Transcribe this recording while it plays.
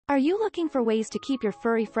Are you looking for ways to keep your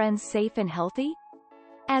furry friends safe and healthy?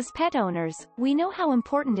 As pet owners, we know how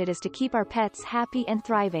important it is to keep our pets happy and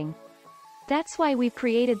thriving. That's why we've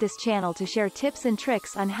created this channel to share tips and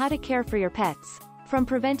tricks on how to care for your pets, from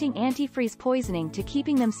preventing antifreeze poisoning to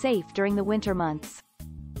keeping them safe during the winter months.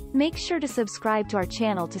 Make sure to subscribe to our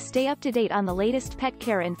channel to stay up to date on the latest pet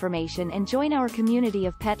care information and join our community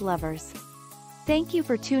of pet lovers. Thank you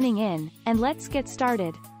for tuning in, and let's get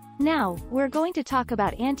started. Now, we're going to talk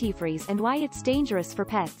about antifreeze and why it's dangerous for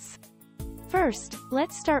pets. First,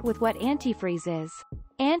 let's start with what antifreeze is.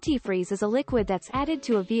 Antifreeze is a liquid that's added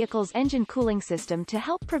to a vehicle's engine cooling system to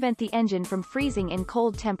help prevent the engine from freezing in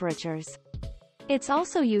cold temperatures. It's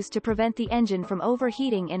also used to prevent the engine from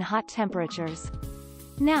overheating in hot temperatures.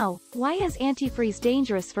 Now, why is antifreeze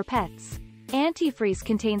dangerous for pets? Antifreeze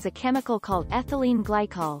contains a chemical called ethylene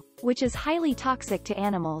glycol, which is highly toxic to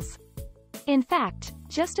animals. In fact,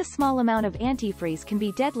 just a small amount of antifreeze can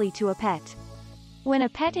be deadly to a pet. When a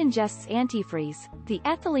pet ingests antifreeze, the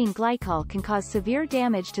ethylene glycol can cause severe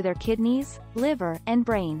damage to their kidneys, liver, and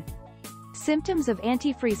brain. Symptoms of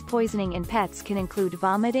antifreeze poisoning in pets can include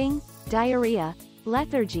vomiting, diarrhea,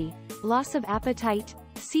 lethargy, loss of appetite,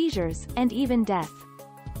 seizures, and even death.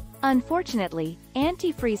 Unfortunately,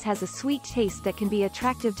 antifreeze has a sweet taste that can be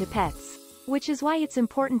attractive to pets, which is why it's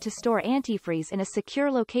important to store antifreeze in a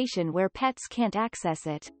secure location where pets can't access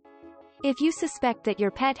it. If you suspect that your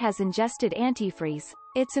pet has ingested antifreeze,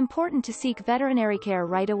 it's important to seek veterinary care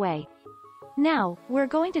right away. Now, we're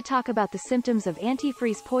going to talk about the symptoms of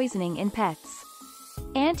antifreeze poisoning in pets.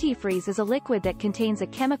 Antifreeze is a liquid that contains a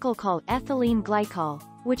chemical called ethylene glycol,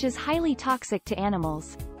 which is highly toxic to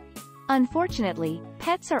animals. Unfortunately,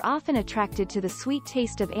 pets are often attracted to the sweet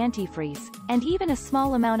taste of antifreeze, and even a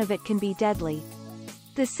small amount of it can be deadly.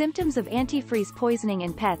 The symptoms of antifreeze poisoning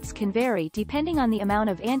in pets can vary depending on the amount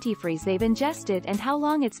of antifreeze they've ingested and how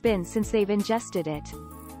long it's been since they've ingested it.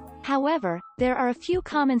 However, there are a few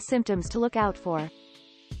common symptoms to look out for.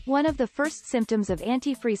 One of the first symptoms of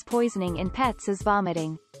antifreeze poisoning in pets is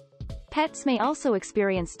vomiting. Pets may also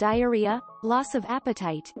experience diarrhea, loss of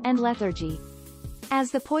appetite, and lethargy. As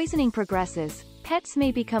the poisoning progresses, pets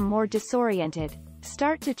may become more disoriented,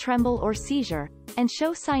 start to tremble or seizure, and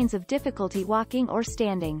show signs of difficulty walking or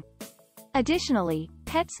standing. Additionally,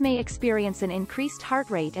 pets may experience an increased heart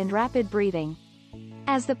rate and rapid breathing.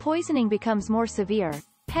 As the poisoning becomes more severe,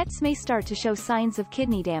 pets may start to show signs of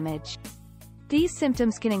kidney damage. These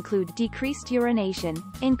symptoms can include decreased urination,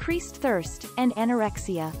 increased thirst, and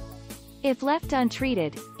anorexia. If left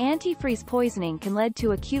untreated, antifreeze poisoning can lead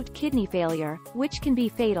to acute kidney failure, which can be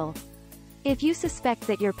fatal. If you suspect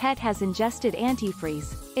that your pet has ingested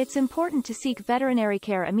antifreeze, it's important to seek veterinary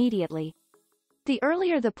care immediately. The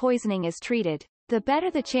earlier the poisoning is treated, the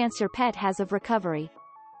better the chance your pet has of recovery.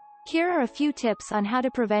 Here are a few tips on how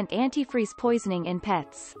to prevent antifreeze poisoning in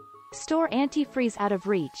pets. Store antifreeze out of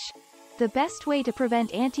reach. The best way to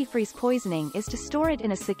prevent antifreeze poisoning is to store it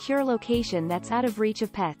in a secure location that's out of reach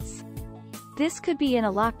of pets. This could be in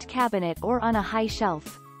a locked cabinet or on a high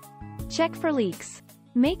shelf. Check for leaks.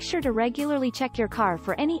 Make sure to regularly check your car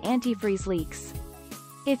for any antifreeze leaks.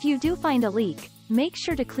 If you do find a leak, make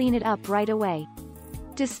sure to clean it up right away.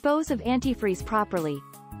 Dispose of antifreeze properly.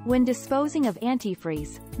 When disposing of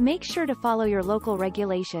antifreeze, make sure to follow your local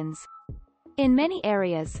regulations. In many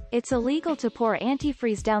areas, it's illegal to pour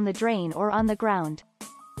antifreeze down the drain or on the ground.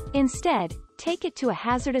 Instead, take it to a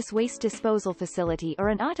hazardous waste disposal facility or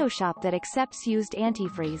an auto shop that accepts used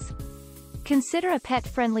antifreeze. Consider a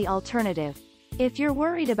pet-friendly alternative. If you're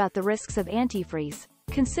worried about the risks of antifreeze,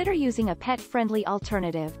 consider using a pet-friendly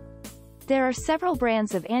alternative. There are several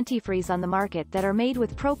brands of antifreeze on the market that are made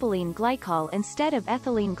with propylene glycol instead of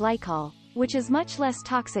ethylene glycol, which is much less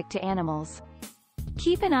toxic to animals.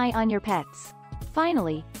 Keep an eye on your pets.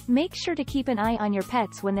 Finally, make sure to keep an eye on your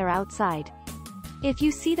pets when they're outside. If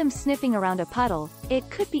you see them sniffing around a puddle, it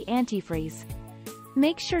could be antifreeze.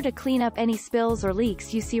 Make sure to clean up any spills or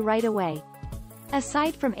leaks you see right away.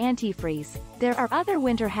 Aside from antifreeze, there are other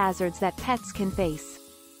winter hazards that pets can face.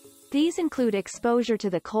 These include exposure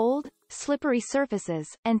to the cold, slippery surfaces,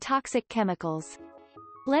 and toxic chemicals.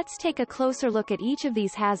 Let's take a closer look at each of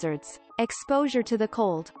these hazards. Exposure to the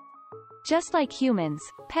cold. Just like humans,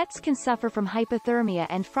 pets can suffer from hypothermia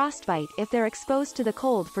and frostbite if they're exposed to the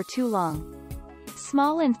cold for too long.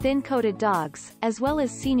 Small and thin-coated dogs, as well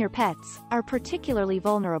as senior pets, are particularly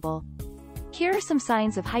vulnerable. Here are some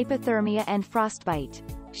signs of hypothermia and frostbite.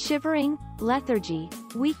 Shivering, lethargy,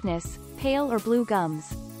 weakness, pale or blue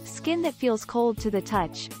gums, skin that feels cold to the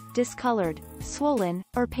touch, discolored, swollen,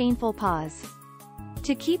 or painful paws.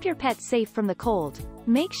 To keep your pet safe from the cold,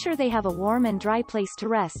 make sure they have a warm and dry place to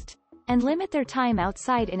rest, and limit their time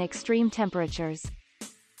outside in extreme temperatures.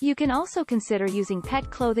 You can also consider using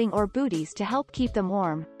pet clothing or booties to help keep them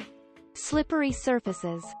warm. Slippery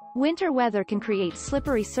surfaces. Winter weather can create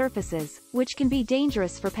slippery surfaces, which can be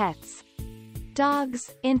dangerous for pets.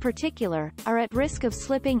 Dogs, in particular, are at risk of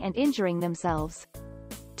slipping and injuring themselves.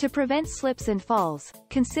 To prevent slips and falls,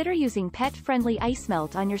 consider using pet-friendly ice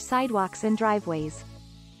melt on your sidewalks and driveways.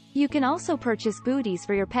 You can also purchase booties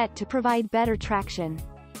for your pet to provide better traction.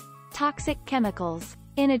 Toxic chemicals.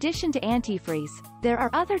 In addition to antifreeze, there are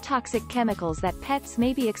other toxic chemicals that pets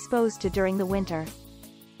may be exposed to during the winter.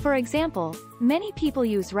 For example, many people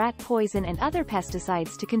use rat poison and other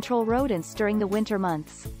pesticides to control rodents during the winter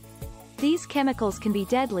months. These chemicals can be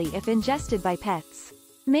deadly if ingested by pets.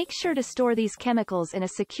 Make sure to store these chemicals in a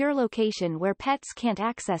secure location where pets can't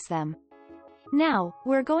access them. Now,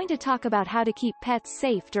 we're going to talk about how to keep pets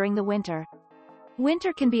safe during the winter.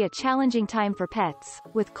 Winter can be a challenging time for pets,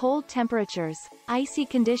 with cold temperatures, icy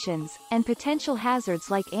conditions, and potential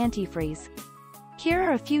hazards like antifreeze. Here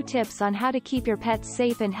are a few tips on how to keep your pets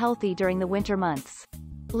safe and healthy during the winter months.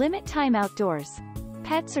 Limit time outdoors.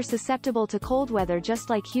 Pets are susceptible to cold weather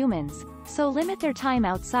just like humans, so limit their time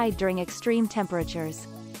outside during extreme temperatures.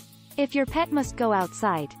 If your pet must go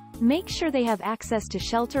outside, make sure they have access to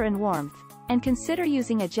shelter and warmth, and consider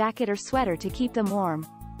using a jacket or sweater to keep them warm.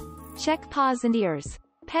 Check paws and ears.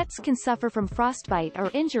 Pets can suffer from frostbite or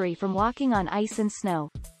injury from walking on ice and snow.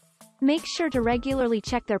 Make sure to regularly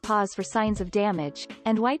check their paws for signs of damage,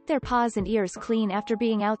 and wipe their paws and ears clean after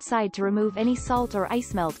being outside to remove any salt or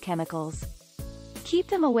ice melt chemicals. Keep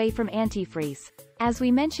them away from antifreeze. As we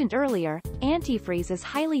mentioned earlier, antifreeze is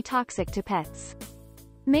highly toxic to pets.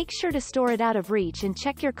 Make sure to store it out of reach and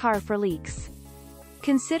check your car for leaks.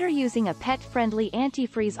 Consider using a pet-friendly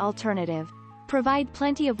antifreeze alternative. Provide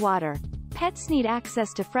plenty of water. Pets need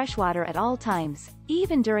access to fresh water at all times,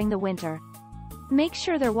 even during the winter. Make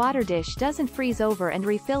sure their water dish doesn't freeze over and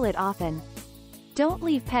refill it often. Don't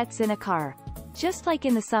leave pets in a car. Just like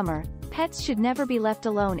in the summer, pets should never be left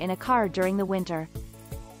alone in a car during the winter.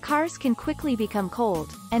 Cars can quickly become cold,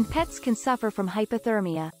 and pets can suffer from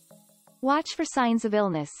hypothermia. Watch for signs of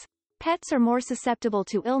illness. Pets are more susceptible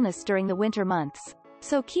to illness during the winter months,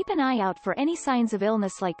 so keep an eye out for any signs of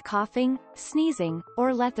illness like coughing, sneezing,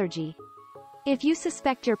 or lethargy. If you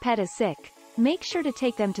suspect your pet is sick, make sure to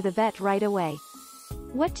take them to the vet right away.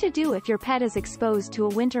 What to do if your pet is exposed to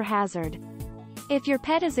a winter hazard? If your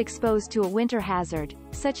pet is exposed to a winter hazard,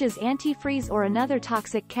 such as antifreeze or another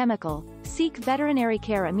toxic chemical, seek veterinary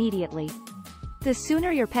care immediately. The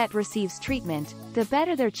sooner your pet receives treatment, the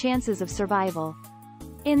better their chances of survival.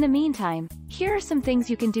 In the meantime, here are some things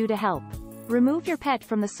you can do to help. Remove your pet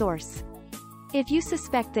from the source. If you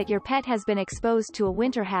suspect that your pet has been exposed to a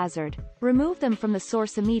winter hazard, remove them from the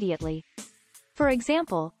source immediately. For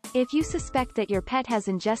example, if you suspect that your pet has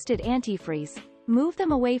ingested antifreeze, move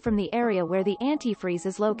them away from the area where the antifreeze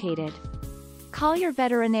is located. Call your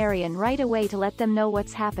veterinarian right away to let them know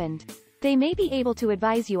what's happened. They may be able to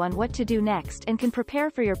advise you on what to do next and can prepare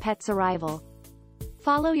for your pet's arrival.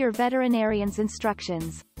 Follow your veterinarian's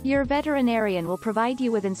instructions. Your veterinarian will provide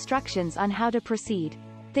you with instructions on how to proceed.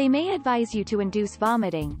 They may advise you to induce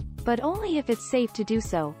vomiting, but only if it's safe to do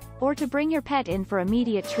so, or to bring your pet in for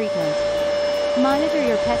immediate treatment. Monitor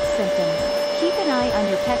your pet's symptoms. Keep an eye on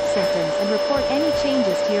your pet's symptoms and report any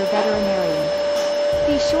changes to your veterinarian.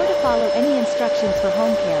 Be sure to follow any instructions for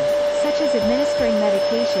home care, such as administering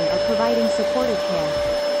medication or providing supportive care.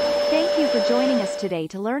 Thank you for joining us today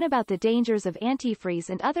to learn about the dangers of antifreeze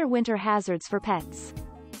and other winter hazards for pets.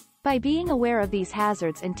 By being aware of these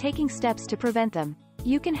hazards and taking steps to prevent them,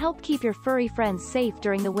 you can help keep your furry friends safe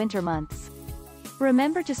during the winter months.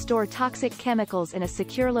 Remember to store toxic chemicals in a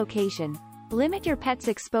secure location, limit your pet's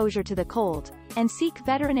exposure to the cold, and seek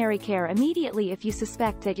veterinary care immediately if you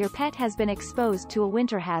suspect that your pet has been exposed to a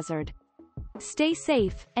winter hazard. Stay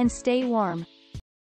safe, and stay warm.